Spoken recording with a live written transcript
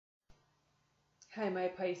Hi, my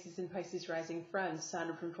Pisces and Pisces rising friends.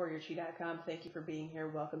 Sandra from ForYourChi.com. Thank you for being here.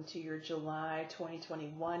 Welcome to your July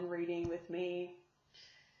 2021 reading with me.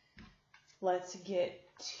 Let's get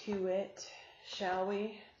to it, shall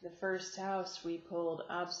we? The first house, we pulled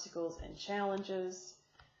obstacles and challenges.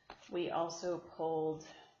 We also pulled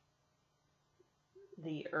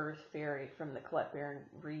the Earth Fairy from the Colette Baron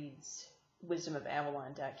Reed's Wisdom of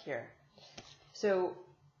Avalon deck here. So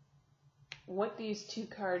what these two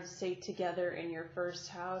cards say together in your first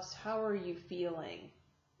house, how are you feeling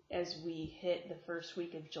as we hit the first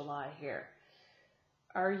week of July here?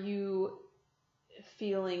 Are you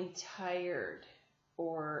feeling tired,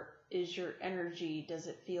 or is your energy, does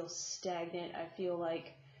it feel stagnant? I feel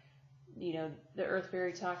like, the Earth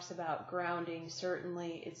Fairy talks about grounding.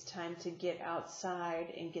 Certainly it's time to get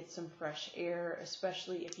outside and get some fresh air,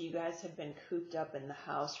 especially if you guys have been cooped up in the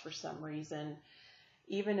house for some reason.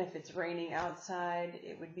 Even if it's raining outside,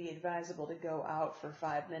 it would be advisable to go out for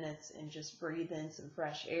 5 minutes and just breathe in some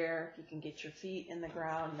fresh air. If you can get your feet in the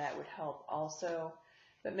ground, that would help also.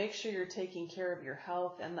 But make sure you're taking care of your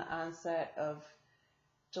health and the onset of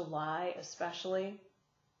July especially.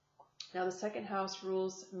 Now the second house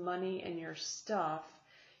rules money and your stuff.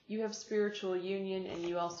 You have spiritual union and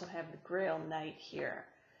you also have the Grail Knight here.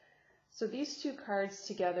 So these two cards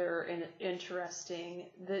together are interesting.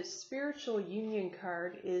 The spiritual union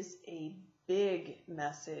card is a big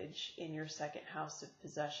message in your second house of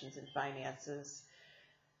possessions and finances.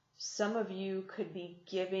 Some of you could be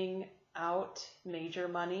giving out major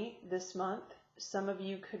money this month. Some of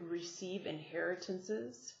you could receive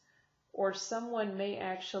inheritances, or someone may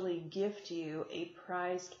actually gift you a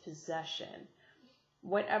prized possession.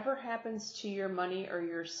 Whatever happens to your money or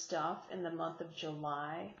your stuff in the month of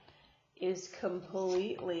July is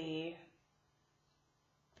completely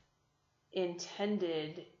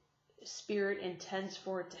intended, Spirit intends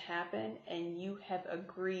for it to happen, and you have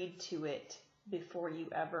agreed to it before you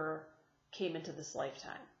ever came into this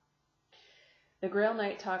lifetime. The Grail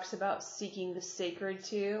Knight talks about seeking the sacred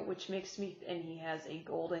too, which makes me, and he has a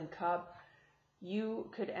golden cup.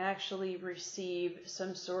 You could actually receive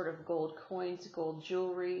some sort of gold coins, gold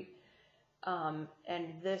jewelry.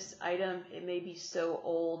 And this item, it may be so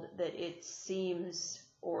old that it seems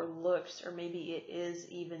or looks, or maybe it is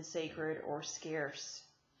even sacred or scarce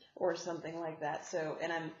or something like that. So,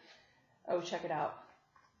 check it out.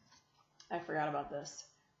 I forgot about this.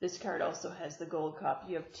 This card also has the gold cup.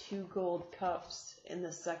 You have 2 gold cups in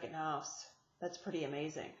the second house. That's pretty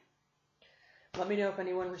amazing. Let me know if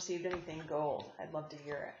anyone received anything gold. I'd love to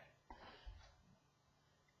hear it.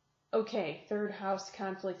 Okay, third house,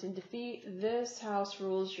 conflict and defeat. This house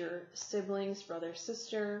rules your siblings, brother,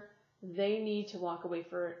 sister. They need to walk away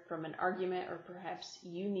from an argument, or perhaps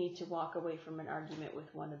you need to walk away from an argument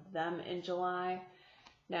with one of them in July.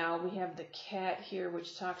 Now, we have the cat here,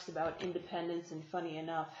 which talks about independence and, funny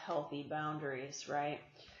enough, healthy boundaries, right?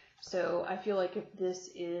 So I feel like if this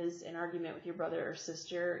is an argument with your brother or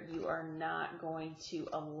sister, you are not going to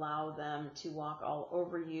allow them to walk all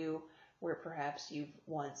over you, where perhaps you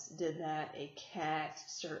once did that. A cat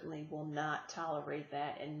certainly will not tolerate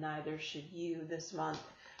that, and neither should you this month.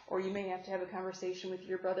 Or you may have to have a conversation with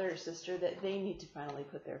your brother or sister that they need to finally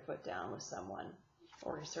put their foot down with someone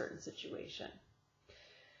or a certain situation.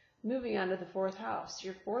 Moving on to the fourth house.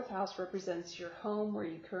 Your fourth house represents your home where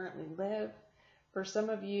you currently live. For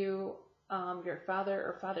some of you, your father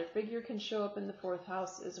or father figure can show up in the fourth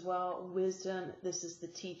house as well. Wisdom, this is the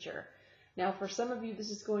teacher. Now, for some of you, this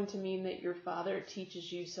is going to mean that your father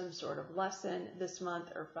teaches you some sort of lesson this month,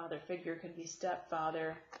 or father figure could be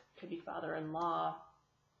stepfather, could be father-in-law.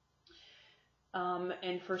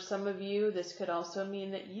 And for some of you, this could also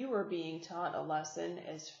mean that you are being taught a lesson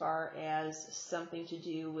as far as something to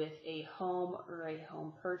do with a home or a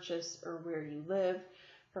home purchase or where you live.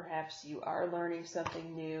 Perhaps you are learning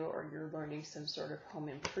something new, or you're learning some sort of home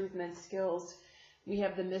improvement skills. We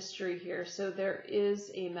have the mystery here. So there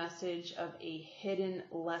is a message of a hidden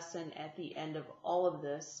lesson at the end of all of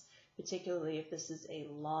this, particularly if this is a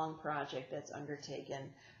long project that's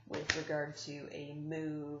undertaken with regard to a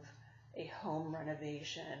move, a home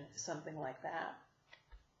renovation, something like that.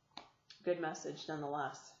 Good message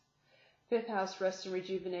nonetheless. Fifth house, rest and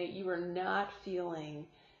rejuvenate. You are not feeling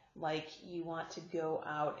like you want to go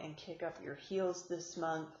out and kick up your heels this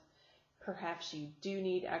month. Perhaps you do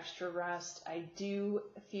need extra rest. I do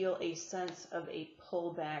feel a sense of a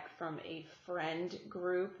pullback from a friend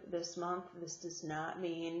group this month. This does not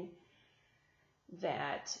mean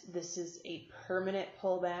that this is a permanent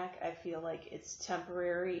pullback. I feel like it's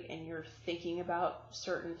temporary and you're thinking about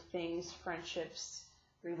certain things, friendships,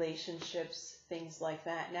 relationships, things like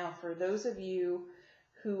that. Now, for those of you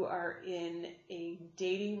who are in a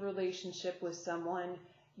dating relationship with someone,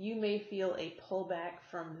 you may feel a pullback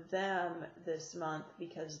from them this month,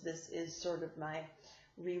 because this is sort of my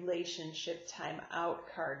relationship time out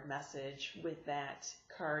card message with that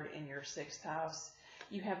card in your 6th house.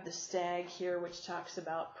 You have the Stag here, which talks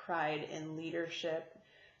about pride and leadership.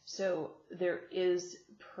 So there is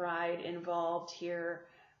pride involved here.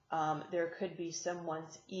 There could be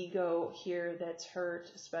someone's ego here that's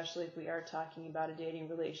hurt, especially if we are talking about a dating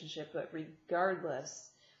relationship. But regardless,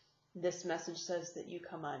 this message says that you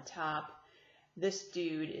come on top. This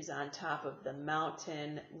dude is on top of the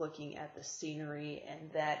mountain looking at the scenery,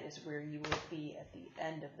 and that is where you will be at the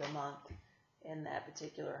end of the month in that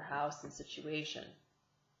particular house and situation.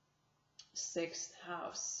 6th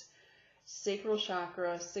house. Sacral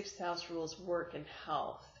chakra, 6th house rules work and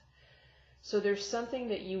health. So there's something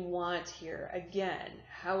that you want here. Again,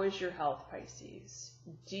 how is your health, Pisces?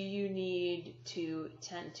 Do you need to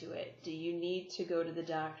tend to it? Do you need to go to the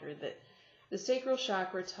doctor? The sacral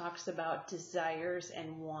chakra talks about desires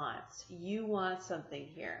and wants. You want something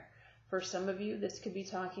here. For some of you, this could be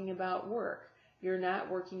talking about work. You're not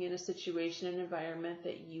working in a situation and environment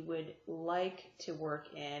that you would like to work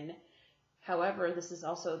in. However, this is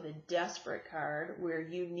also the desperate card, where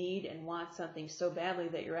you need and want something so badly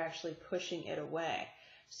that you're actually pushing it away.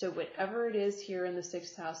 So whatever it is here in the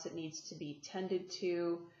 6th house that needs to be tended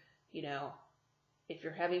to, if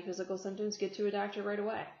you're having physical symptoms, get to a doctor right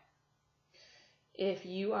away. If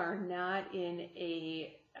you are not in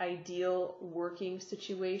a ideal working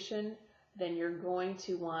situation, then you're going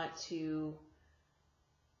to want to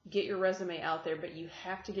get your resume out there, but you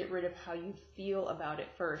have to get rid of how you feel about it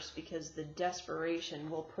first, because the desperation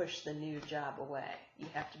will push the new job away. You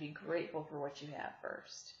have to be grateful for what you have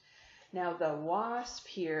first. Now, the Wasp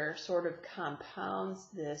here sort of compounds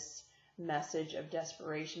this message of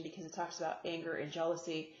desperation, because it talks about anger and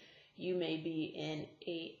jealousy. You may be in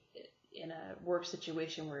a work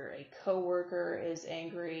situation where a coworker is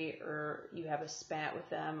angry, or you have a spat with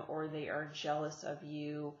them, or they are jealous of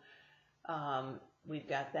you. We've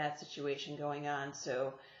got that situation going on.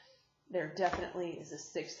 So there definitely is a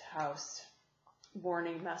 6th house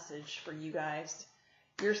warning message for you guys.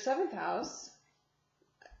 Your 7th house,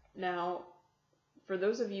 now, for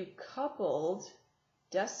those of you coupled,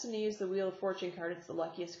 Destiny is the Wheel of Fortune card. It's the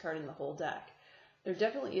luckiest card in the whole deck. There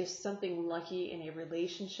definitely is something lucky in a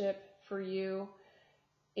relationship for you.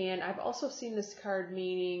 And I've also seen this card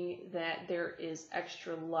meaning that there is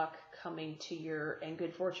extra luck coming to and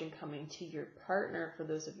good fortune coming to your partner, for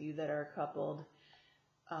those of you that are coupled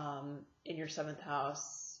in your 7th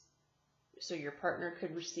house. So your partner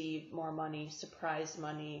could receive more money, surprise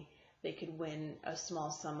money. They could win a small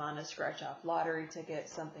sum on a scratch-off lottery ticket,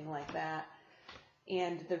 something like that.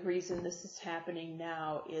 And the reason this is happening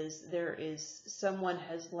now is someone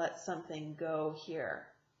has let something go here.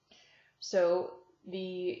 So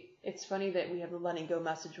it's funny that we have the letting go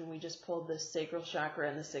message when we just pulled the sacral chakra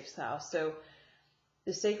in the 6th house. So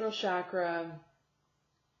the sacral chakra,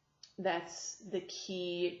 that's the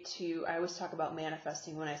key to, I always talk about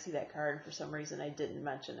manifesting when I see that card. For some reason, I didn't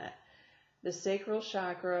mention it. The sacral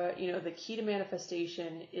chakra, the key to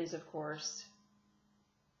manifestation is, of course,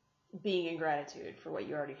 being in gratitude for what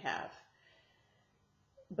you already have.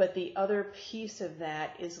 But the other piece of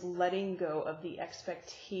that is letting go of the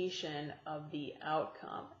expectation of the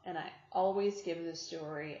outcome. And I always give the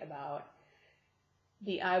story about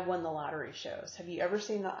the I Won the Lottery shows. Have you ever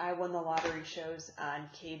seen the I Won the Lottery shows on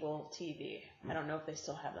cable TV? I don't know if they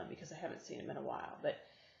still have them, because I haven't seen them in a while. But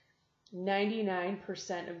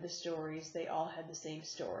 99% of the stories, they all had the same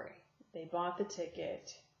story. They bought the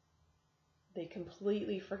ticket. They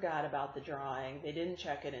completely forgot about the drawing. They didn't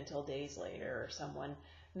check it until days later, or someone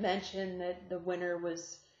mentioned that the winner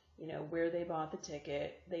was, where they bought the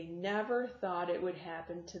ticket. They never thought it would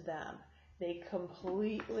happen to them. They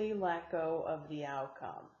completely let go of the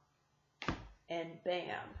outcome. And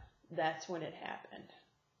bam, that's when it happened.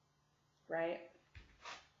 Right?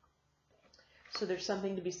 So there's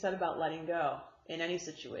something to be said about letting go in any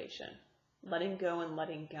situation. Letting go and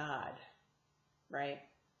letting God. Right?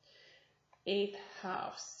 8th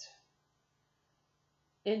house.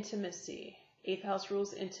 Intimacy. 8th house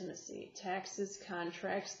rules intimacy, taxes,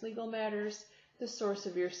 contracts, legal matters, the source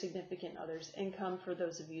of your significant other's income, for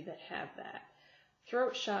those of you that have that.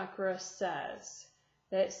 Throat chakra says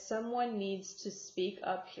that someone needs to speak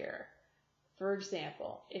up here. For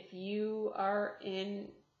example, if you are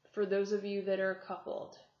for those of you that are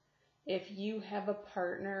coupled, if you have a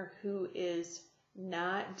partner who is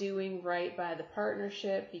not doing right by the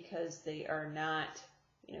partnership because they are not,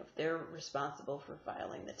 if they're responsible for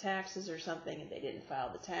filing the taxes or something and they didn't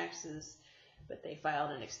file the taxes, but they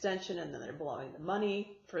filed an extension and then they're blowing the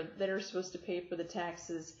money that are supposed to pay for the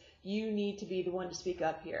taxes. You need to be the one to speak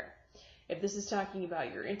up here. If this is talking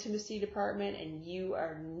about your intimacy department and you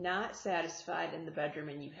are not satisfied in the bedroom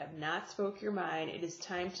and you have not spoke your mind, it is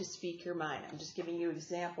time to speak your mind. I'm just giving you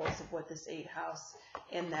examples of what this 8th house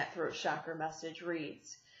in that throat chakra message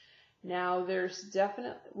reads. Now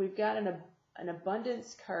we've got an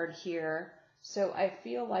abundance card here. So I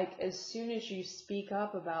feel like as soon as you speak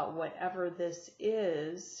up about whatever this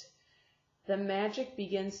is, the magic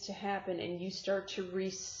begins to happen and you start to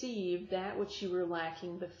receive that which you were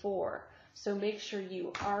lacking before. So make sure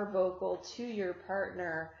you are vocal to your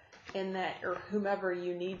partner in that, or whomever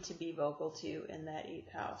you need to be vocal to in that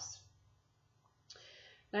 8th house.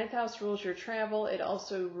 9th house rules your travel. It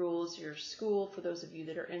also rules your school for those of you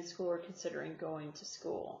that are in school or considering going to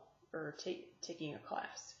school or taking a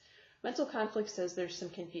class. Mental conflict says there's some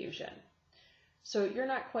confusion. So you're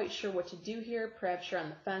not quite sure what to do here. Perhaps you're on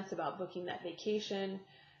the fence about booking that vacation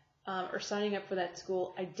or signing up for that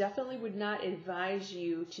school. I definitely would not advise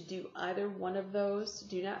you to do either one of those.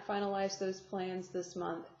 Do not finalize those plans this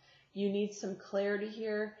month. You need some clarity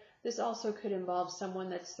here. This also could involve someone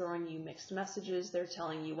that's throwing you mixed messages. They're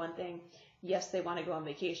telling you one thing. Yes, they want to go on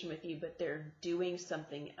vacation with you, but they're doing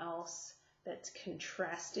something else that's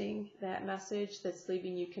contrasting that message, that's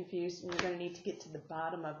leaving you confused, and you're going to need to get to the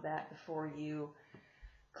bottom of that before you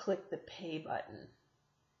click the pay button.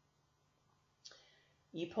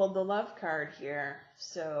 You pulled the love card here,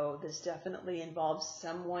 so this definitely involves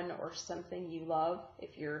someone or something you love.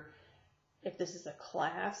 If this is a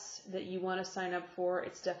class that you want to sign up for,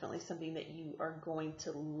 it's definitely something that you are going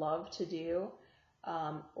to love to do,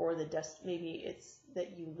 or maybe it's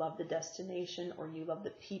that you love the destination or you love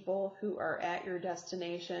the people who are at your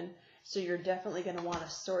destination. So you're definitely going to want to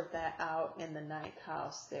sort that out in the 9th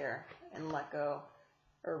house there and let go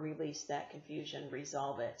or release that confusion,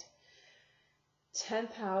 resolve it.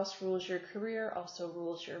 10th house rules your career, also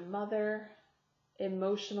rules your mother.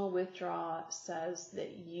 Emotional withdrawal says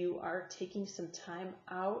that you are taking some time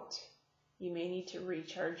out. You may need to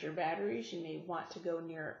recharge your batteries. You may want to go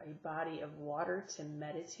near a body of water to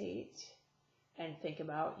meditate and think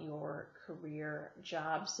about your career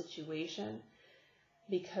job situation.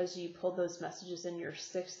 Because you pulled those messages in your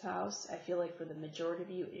 6th house, I feel like for the majority of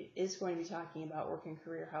you, it is going to be talking about work and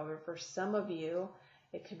career. However, for some of you,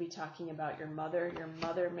 it could be talking about your mother. Your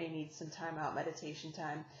mother may need some time out, meditation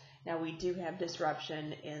time. Now, we do have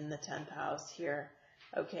disruption in the 10th house here.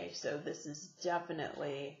 Okay, so this is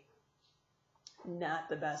definitely not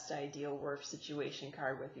the best ideal work situation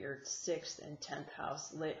card with your 6th and 10th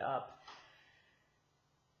house lit up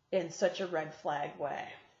in such a red flag way.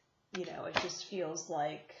 You know, it just feels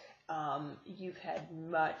like you've had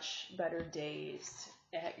much better days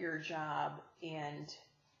at your job and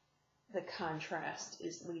the contrast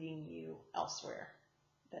is leading you elsewhere.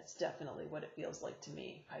 That's definitely what it feels like to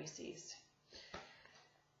me, Pisces.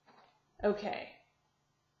 Okay,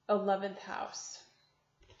 11th house.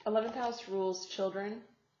 11th house rules children,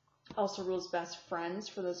 also rules best friends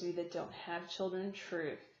for those of you that don't have children,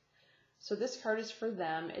 truth. So this card is for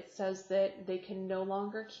them. It says that they can no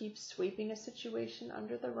longer keep sweeping a situation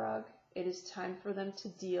under the rug. It is time for them to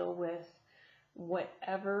deal with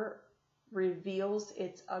whatever reveals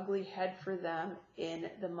its ugly head for them in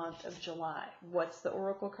the month of July. What's the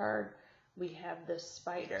oracle card? We have the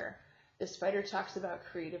spider. The spider talks about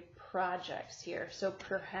creative projects here. So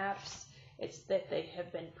perhaps it's that they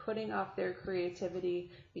have been putting off their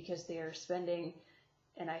creativity because they are spending,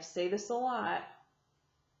 and I say this a lot,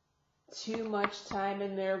 too much time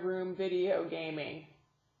in their room video gaming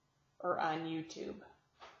or on YouTube,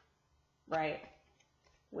 right?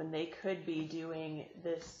 When they could be doing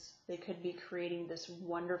this, they could be creating this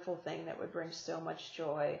wonderful thing that would bring so much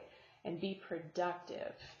joy and be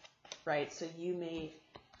productive, right? So you may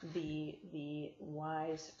be the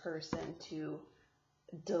wise person to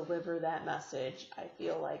deliver that message, I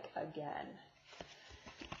feel like, again.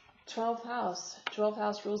 12th house. 12th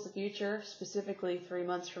house rules the future, specifically 3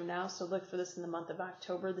 months from now. So look for this in the month of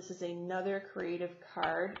October. This is another creative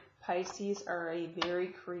card. Pisces are a very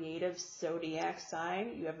creative zodiac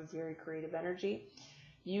sign. You have a very creative energy.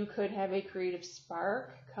 You could have a creative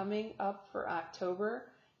spark coming up for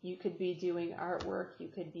October. You could be doing artwork. You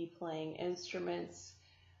could be playing instruments,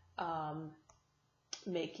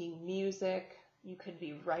 making music. You could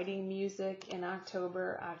be writing music in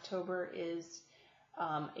October. October is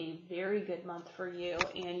a very good month for you,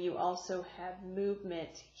 and you also have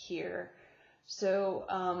movement here. So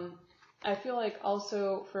I feel like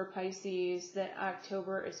also for Pisces that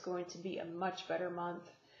October is going to be a much better month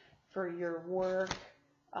for your work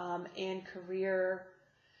and career.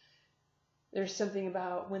 There's something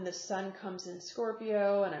about when the sun comes in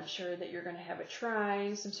Scorpio, and I'm sure that you're going to have a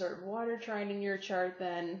trine, some sort of water trine in your chart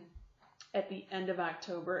then at the end of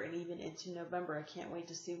October and even into November. I can't wait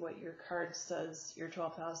to see what your card says, your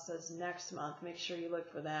 12th house says next month. Make sure you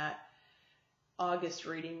look for that August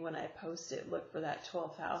reading when I post it. Look for that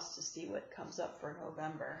 12th house to see what comes up for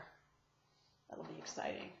November. That'll be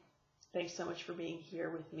exciting. Thanks so much for being here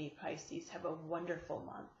with me, Pisces. Have a wonderful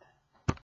month.